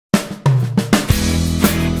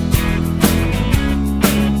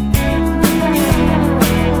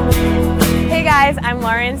I'm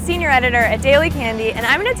Lauren, senior editor at DailyCandy, and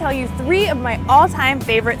I'm going to tell you 3 of my all-time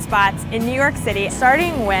favorite spots in New York City,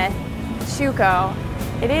 starting with Chuco.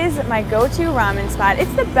 It is my go-to ramen spot.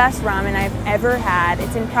 It's the best ramen I've ever had.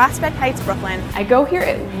 It's in Prospect Heights, Brooklyn. I go here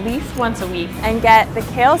at least once a week and get the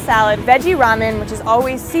kale salad veggie ramen, which is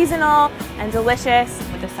always seasonal and delicious,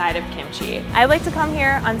 with a side of kimchi. I like to come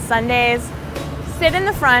here on Sundays, sit in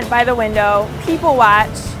the front by the window, people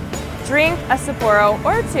watch, drink a Sapporo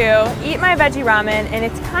or 2, eat my veggie ramen, and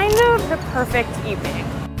it's kind of the perfect evening.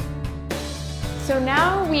 So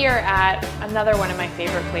now we are at another one of my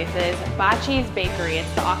favorite places, Bocce's Bakery.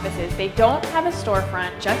 It's the offices. They don't have a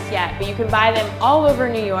storefront just yet, but you can buy them all over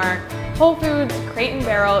New York. Whole Foods, Crate and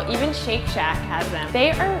Barrel, even Shake Shack has them.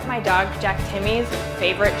 They are my dog Jack Timmy's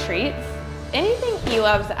favorite treats. Anything he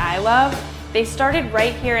loves, I love. They started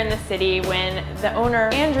right here in the city when the owner,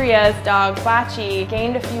 Andrea's dog, Bocce,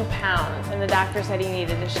 gained a few pounds and the doctor said he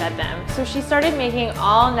needed to shed them. So she started making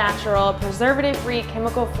all natural, preservative-free,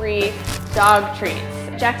 chemical-free dog treats.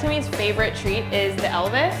 Jack Timmy's favorite treat is the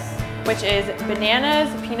Elvis, which is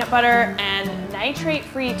bananas, peanut butter, and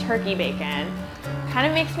nitrate-free turkey bacon. Kind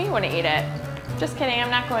of makes me want to eat it. Just kidding, I'm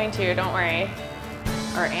not going to, don't worry.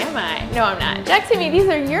 Or am I? No, I'm not. Jack Timmy, these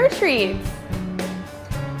are your treats.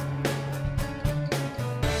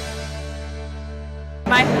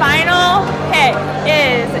 My final pick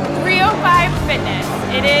is 305 Fitness.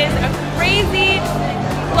 It is a crazy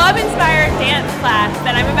club-inspired dance class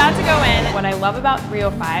that I'm about to go in. What I love about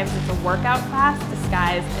 305 is it's a workout class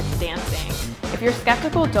disguised as dancing. If you're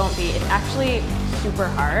skeptical, don't be. It's actually super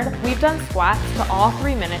hard. We've done squats to all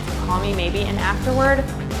 3 minutes of Call Me Maybe, and afterward,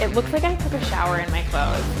 it looks like I took a shower in my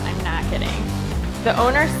clothes. I'm not kidding. The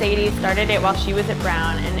owner, Sadie, started it while she was at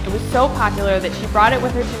Brown, and it was so popular that she brought it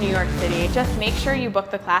with her to New York City. Just make sure you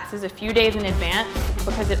book the classes a few days in advance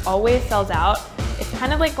because it always sells out. It's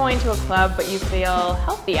kind of like going to a club, but you feel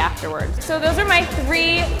healthy afterwards. So those are my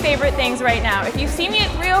 3 favorite things right now. If you see me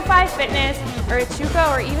at 305 Fitness or at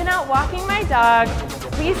Chuco or even out walking my dog,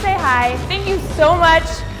 please say hi. Thank you so much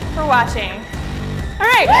for watching. All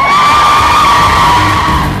right.